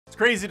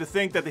crazy to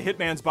think that the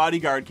Hitman's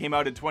Bodyguard came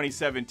out in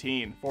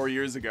 2017, 4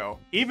 years ago.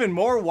 Even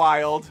more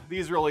wild,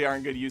 these really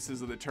aren't good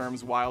uses of the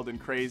terms wild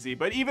and crazy,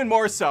 but even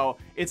more so,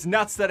 it's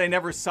nuts that I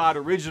never saw it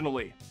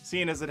originally,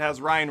 seeing as it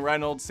has Ryan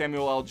Reynolds,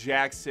 Samuel L.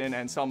 Jackson,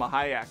 and Salma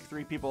Hayek,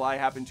 three people I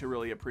happen to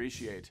really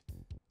appreciate.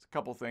 It's a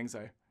couple things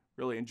I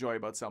really enjoy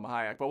about Salma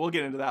Hayek, but we'll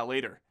get into that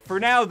later. For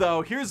now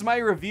though, here's my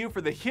review for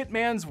the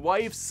Hitman's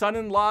wife's,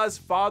 son-in-law's,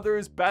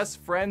 father's,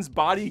 best friend's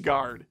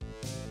Bodyguard.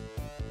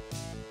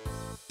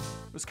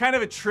 It was kind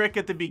of a trick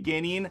at the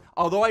beginning.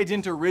 Although I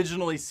didn't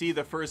originally see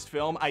the first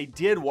film, I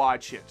did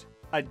watch it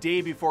a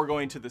day before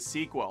going to the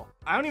sequel.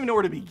 I don't even know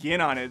where to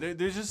begin on it.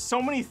 There's just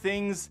so many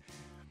things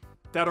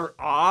that are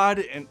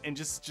odd and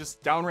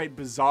just downright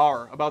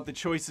bizarre about the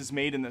choices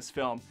made in this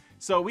film.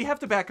 So we have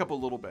to back up a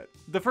little bit.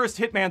 The first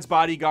Hitman's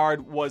Bodyguard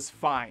was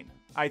fine.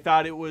 I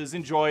thought it was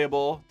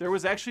enjoyable. There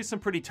was actually some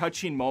pretty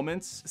touching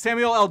moments.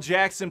 Samuel L.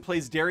 Jackson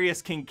plays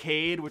Darius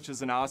Kincaid, which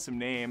is an awesome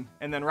name.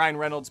 And then Ryan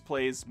Reynolds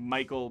plays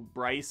Michael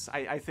Bryce,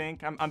 I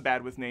think. I'm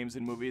bad with names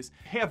in movies.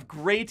 They have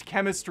great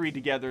chemistry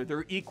together.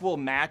 They're equal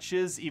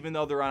matches, even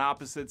though they're on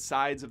opposite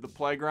sides of the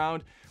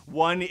playground.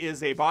 One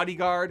is a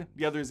bodyguard,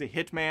 the other is a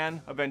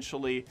hitman.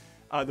 Eventually,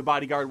 the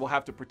bodyguard will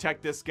have to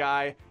protect this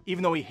guy,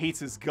 even though he hates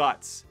his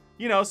guts.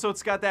 You know, so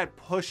it's got that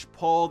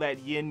push-pull, that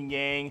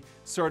yin-yang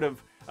sort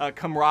of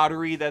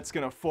camaraderie that's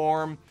gonna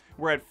form,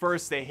 where at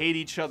first they hate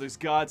each other's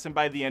guts, and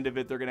by the end of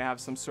it, they're gonna have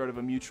some sort of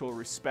a mutual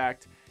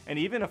respect, and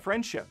even a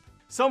friendship.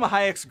 Salma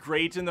Hayek's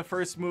great in the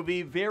first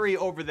movie, very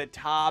over the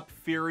top,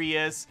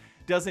 furious,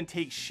 doesn't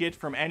take shit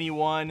from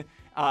anyone.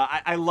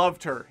 I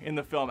loved her in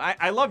the film.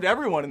 I loved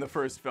everyone in the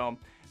first film.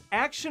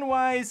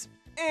 Action-wise,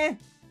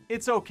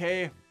 it's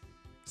okay.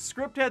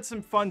 Script had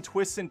some fun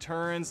twists and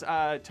turns,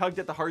 tugged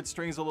at the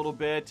heartstrings a little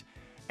bit,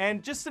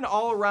 and just an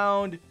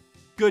all-around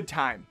good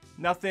time.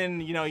 Nothing,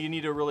 you know, you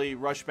need to really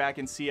rush back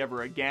and see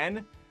ever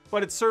again,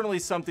 but it's certainly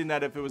something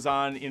that if it was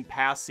on in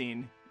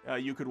passing,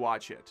 you could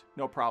watch it,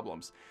 no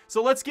problems.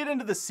 So let's get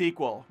into the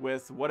sequel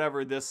with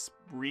whatever this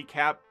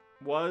recap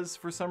was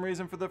for some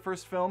reason for the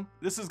first film.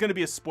 This is going to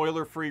be a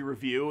spoiler-free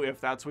review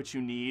if that's what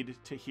you need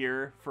to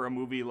hear for a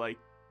movie like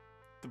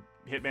The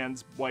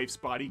Hitman's Wife's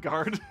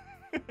Bodyguard.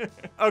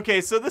 Okay,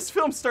 so this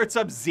film starts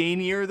up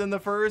zanier than the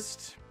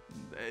first.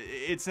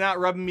 It's not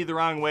rubbing me the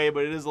wrong way,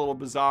 but it is a little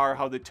bizarre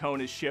how the tone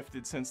has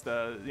shifted since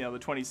the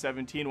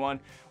 2017 one.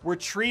 We're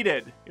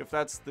treated, if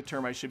that's the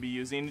term I should be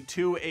using,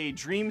 to a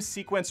dream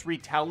sequence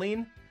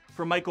retelling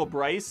from Michael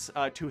Bryce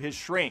to his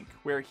shrink,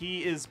 where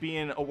he is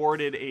being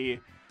awarded a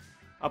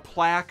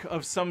plaque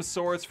of some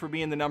sorts for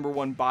being the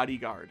 #1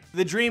 bodyguard.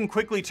 The dream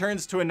quickly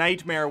turns to a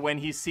nightmare when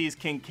he sees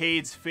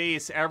Kincaid's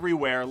face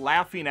everywhere,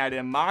 laughing at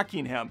him,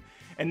 mocking him,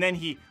 and then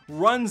he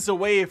runs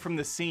away from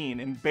the scene,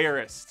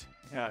 embarrassed.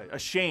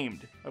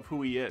 Ashamed of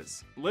who he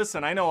is.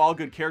 Listen, I know all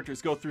good characters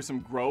go through some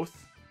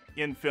growth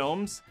in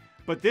films,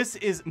 but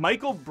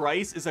Michael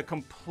Bryce is a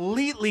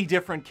completely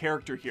different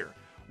character here.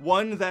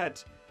 One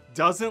that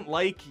doesn't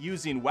like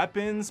using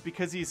weapons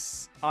because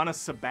he's on a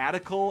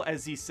sabbatical,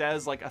 as he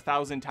says like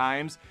 1,000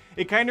 times.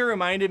 It kind of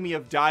reminded me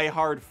of Die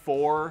Hard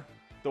 4,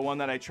 the one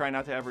that I try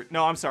not to ever...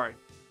 No, I'm sorry.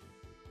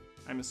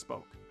 I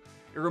misspoke.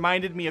 It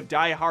reminded me of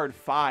Die Hard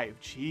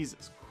 5.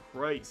 Jesus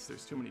Christ,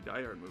 there's too many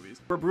Die Hard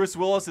movies. Where Bruce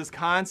Willis is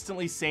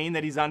constantly saying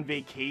that he's on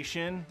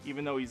vacation,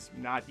 even though he's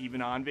not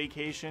even on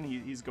vacation.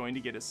 He's going to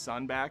get his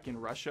son back in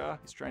Russia.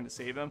 He's trying to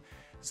save him.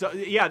 So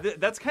yeah,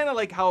 that's kind of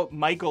like how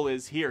Michael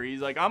is here.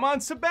 He's like, I'm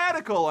on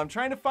sabbatical. I'm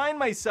trying to find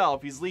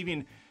myself.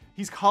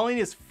 He's calling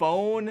his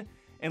phone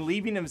and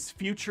leaving his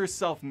future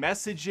self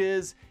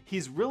messages.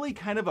 He's really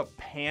kind of a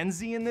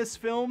pansy in this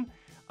film.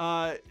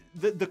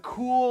 The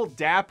cool,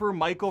 dapper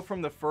Michael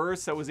from the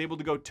first that was able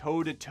to go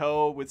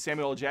toe-to-toe with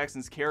Samuel L.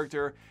 Jackson's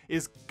character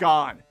is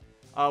gone.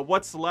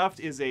 What's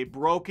left is a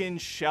broken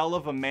shell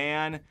of a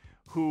man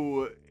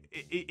who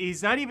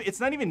it's not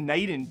even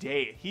night and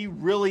day. He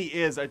really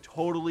is a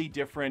totally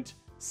different,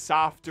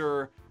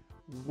 softer,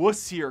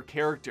 wussier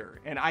character,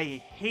 and I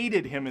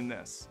hated him in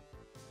this.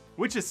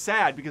 Which is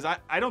sad, because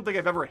I don't think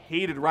I've ever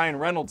hated Ryan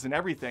Reynolds in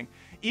everything.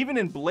 Even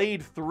in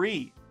Blade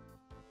 3,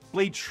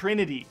 Blade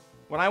Trinity,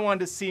 when I wanted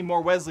to see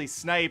more Wesley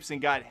Snipes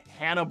and got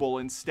Hannibal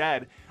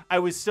instead, I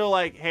was still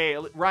like, hey,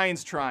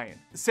 Ryan's trying.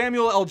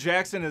 Samuel L.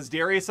 Jackson as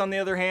Darius, on the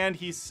other hand,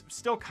 he's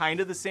still kind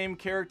of the same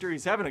character.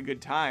 He's having a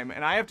good time,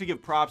 and I have to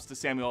give props to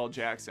Samuel L.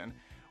 Jackson.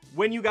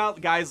 When you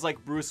got guys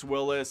like Bruce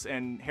Willis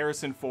and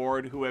Harrison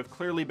Ford, who have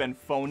clearly been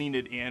phoning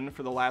it in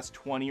for the last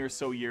 20 or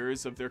so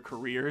years of their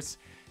careers,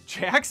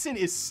 Jackson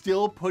is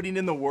still putting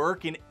in the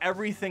work in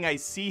everything I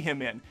see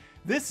him in.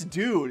 This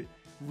dude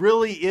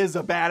really is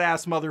a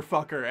badass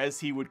motherfucker,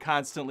 as he would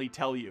constantly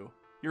tell you.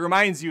 He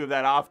reminds you of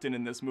that often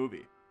in this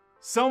movie.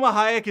 Salma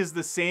Hayek is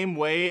the same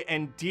way,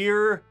 and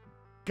dear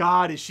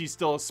God, is she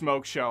still a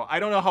smoke show. I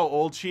don't know how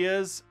old she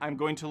is. I'm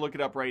going to look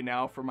it up right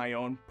now for my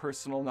own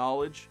personal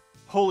knowledge.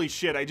 Holy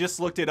shit, I just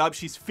looked it up.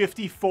 She's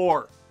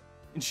 54,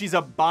 and she's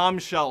a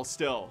bombshell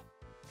still.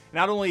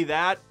 Not only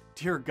that,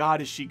 dear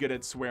God, is she good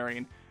at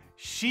swearing.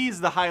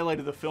 She's the highlight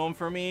of the film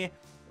for me.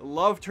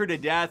 Loved her to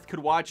death. Could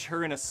watch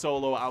her in a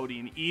solo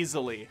outing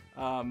easily.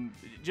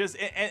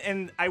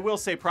 And I will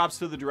say props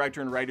to the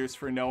director and writers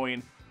for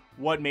knowing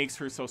what makes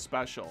her so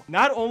special.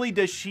 Not only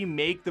does she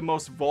make the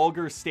most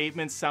vulgar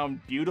statements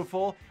sound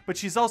beautiful, but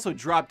she's also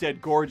drop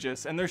dead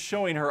gorgeous, and they're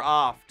showing her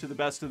off to the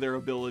best of their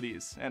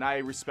abilities. And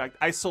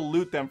I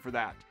salute them for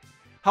that.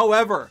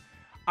 However,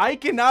 I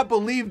cannot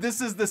believe this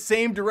is the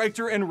same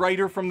director and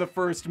writer from the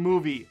first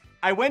movie.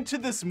 I went to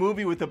this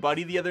movie with a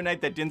buddy the other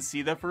night that didn't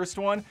see the first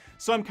one,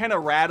 so I'm kind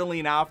of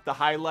rattling off the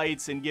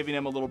highlights and giving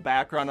him a little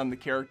background on the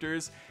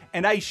characters.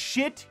 And I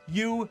shit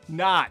you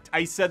not,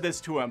 I said this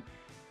to him.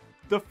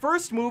 The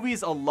first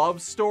movie's a love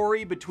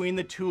story between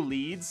the two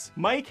leads.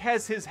 Mike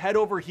has his head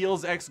over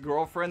heels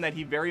ex-girlfriend that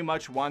he very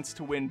much wants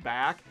to win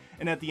back,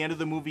 and at the end of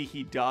the movie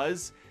he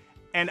does.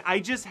 And I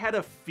just had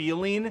a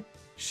feeling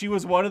she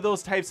was one of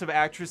those types of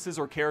actresses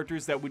or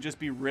characters that would just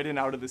be written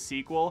out of the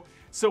sequel.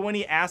 So when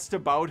he asked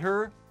about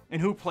her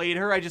and who played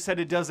her, I just said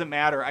it doesn't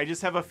matter. I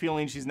just have a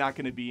feeling she's not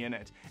going to be in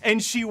it.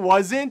 And she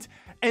wasn't,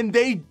 and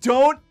they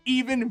don't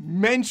even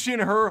mention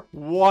her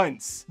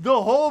once.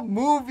 The whole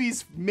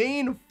movie's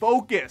main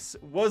focus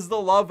was the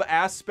love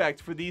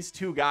aspect for these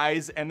two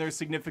guys and their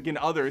significant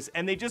others,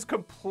 and they just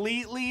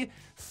completely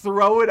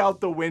throw it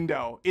out the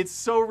window. It's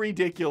so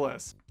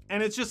ridiculous.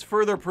 And it's just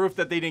further proof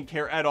that they didn't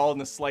care at all in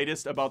the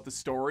slightest about the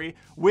story,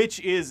 which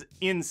is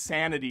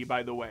insanity,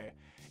 by the way.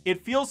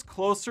 It feels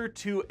closer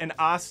to an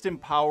Austin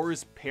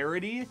Powers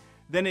parody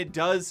than it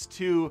does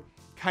to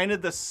kind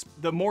of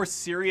the more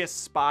serious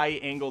spy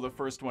angle the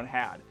first one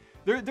had.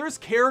 There's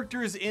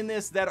characters in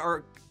this that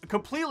are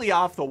completely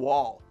off the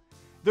wall.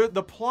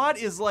 The plot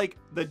is like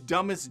the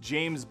dumbest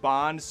James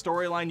Bond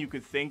storyline you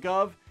could think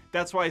of.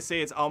 That's why I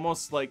say it's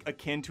almost like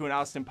akin to an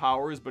Austin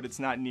Powers, but it's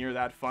not near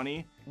that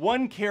funny.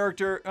 One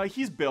character,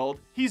 he's billed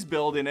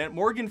in it.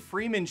 Morgan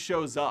Freeman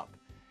shows up.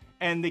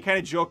 And they kind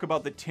of joke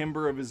about the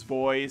timbre of his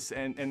voice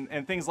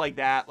and things like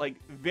that. Like,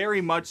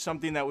 very much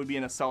something that would be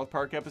in a South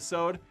Park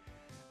episode.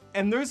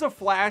 And there's a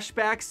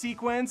flashback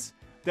sequence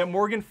that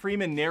Morgan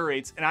Freeman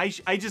narrates, and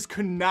I just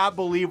could not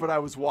believe what I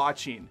was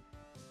watching.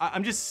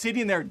 I'm just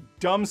sitting there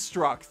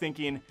dumbstruck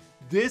thinking,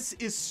 this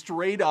is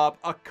straight up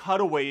a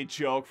cutaway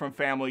joke from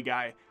Family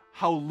Guy.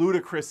 How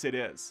ludicrous it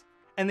is.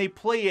 And they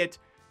play it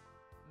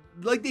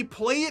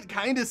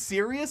kind of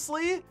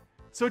seriously.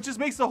 So it just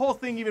makes the whole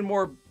thing even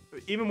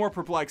more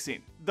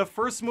perplexing. The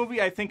first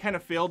movie I think kind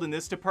of failed in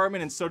this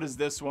department, and so does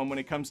this one when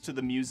it comes to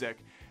the music.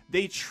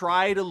 They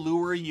try to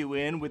lure you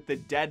in with the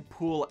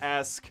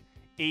Deadpool-esque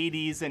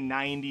 80s and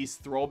 90s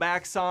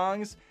throwback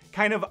songs,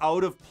 kind of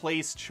out of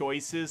place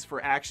choices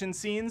for action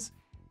scenes.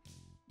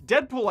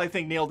 Deadpool, I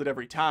think, nailed it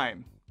every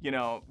time, you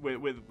know,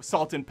 with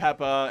Salt and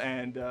Peppa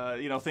and,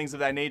 you know, things of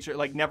that nature,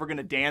 like Never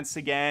Gonna Dance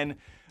Again.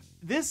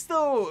 This,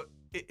 though,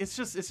 it's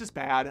just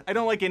bad. I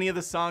don't like any of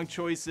the song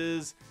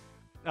choices.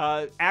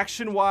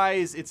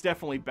 Action-wise, it's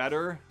definitely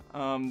better.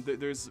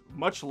 There's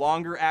much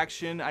longer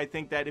action. I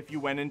think that if you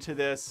went into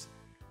this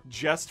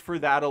just for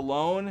that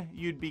alone,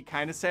 you'd be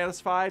kind of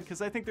satisfied,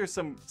 because I think there's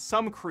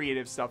some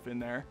creative stuff in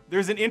there.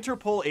 There's an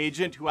Interpol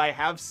agent who I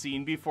have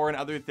seen before in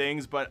other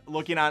things, but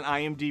looking on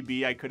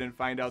IMDb, I couldn't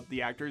find out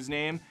the actor's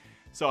name,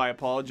 so I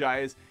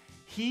apologize.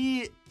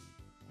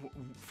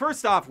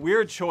 First off,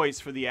 weird choice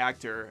for the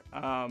actor.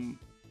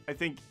 I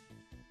think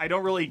I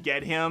don't really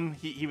get him.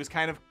 He was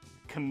kind of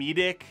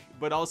comedic,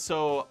 but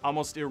also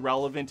almost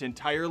irrelevant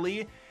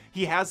entirely.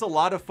 He has a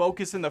lot of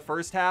focus in the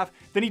first half,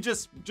 then he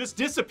just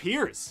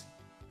disappears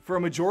for a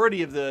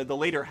majority of the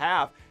later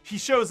half. He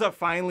shows up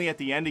finally at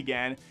the end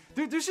again.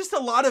 There's just a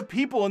lot of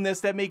people in this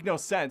that make no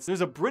sense.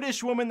 There's a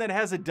British woman that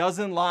has a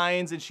dozen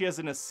lines, and she has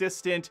an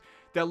assistant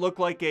that looked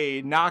like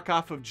a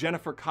knockoff of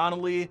Jennifer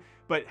Connelly,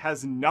 but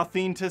has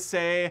nothing to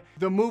say.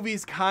 The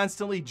movie's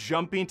constantly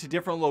jumping to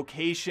different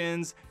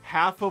locations,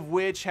 half of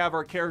which have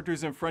our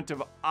characters in front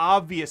of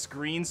obvious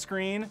green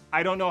screen.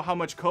 I don't know how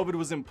much COVID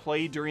was in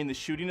play during the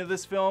shooting of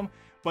this film,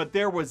 but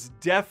there was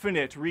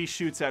definite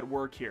reshoots at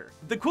work here.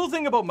 The cool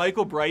thing about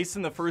Michael Bryce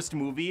in the first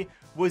movie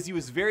was he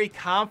was very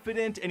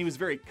confident and he was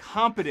very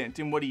competent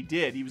in what he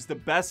did. He was the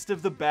best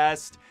of the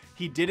best.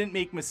 He didn't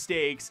make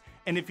mistakes,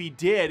 and if he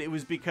did, it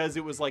was because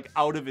it was like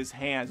out of his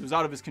hands. It was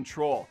out of his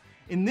control.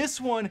 In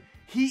this one,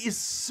 he is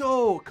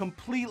so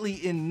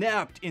completely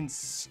inept and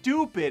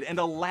stupid and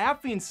a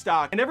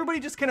laughingstock, and everybody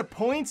just kind of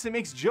points and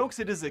makes jokes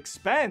at his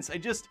expense.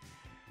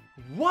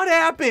 What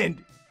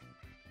happened?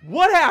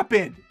 What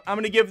happened? I'm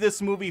gonna give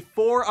this movie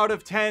 4 out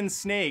of 10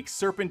 snakes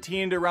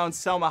serpentined around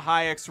Selma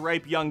Hayek's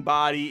ripe young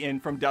body in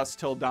From Dusk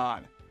Till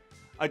Dawn.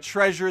 A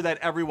treasure that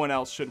everyone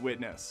else should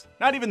witness.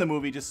 Not even the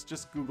movie,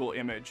 just Google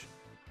image.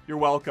 You're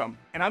welcome.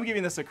 And I'm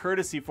giving this a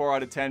courtesy 4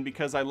 out of 10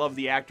 because I love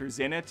the actors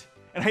in it.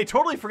 And I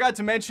totally forgot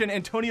to mention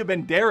Antonio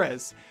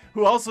Banderas,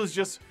 who also is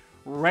just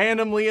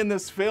randomly in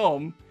this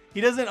film.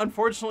 He doesn't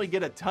unfortunately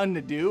get a ton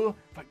to do,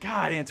 but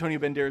God, Antonio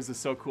Banderas is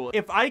so cool.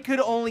 If I could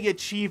only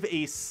achieve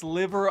a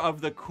sliver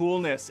of the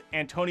coolness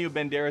Antonio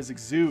Banderas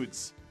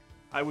exudes,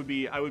 I would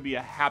be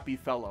a happy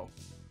fellow.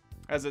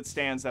 As it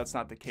stands, that's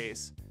not the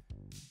case.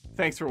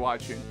 Thanks for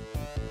watching.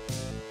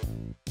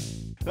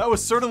 That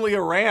was certainly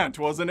a rant,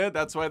 wasn't it?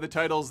 That's why the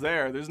title's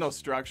there. There's no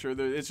structure.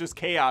 It's just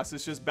chaos.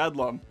 It's just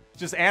bedlam.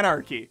 Just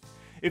anarchy.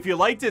 If you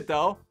liked it,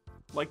 though,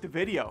 like the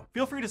video.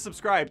 Feel free to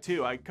subscribe,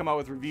 too. I come out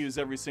with reviews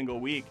every single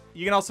week.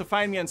 You can also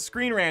find me on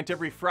Screen Rant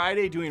every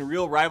Friday doing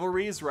real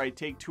rivalries where I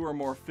take 2 or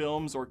more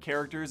films or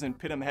characters and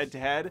pit them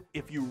head-to-head.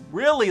 If you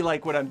really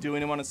like what I'm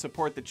doing and want to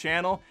support the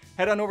channel,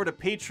 head on over to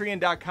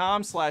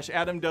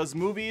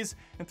patreon.com/AdamDoesMovies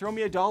and throw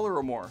me $1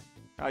 or more.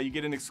 You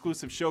get an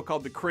exclusive show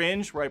called The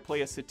Cringe, where I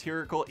play a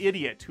satirical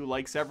idiot who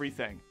likes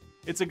everything.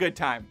 It's a good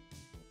time.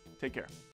 Take care.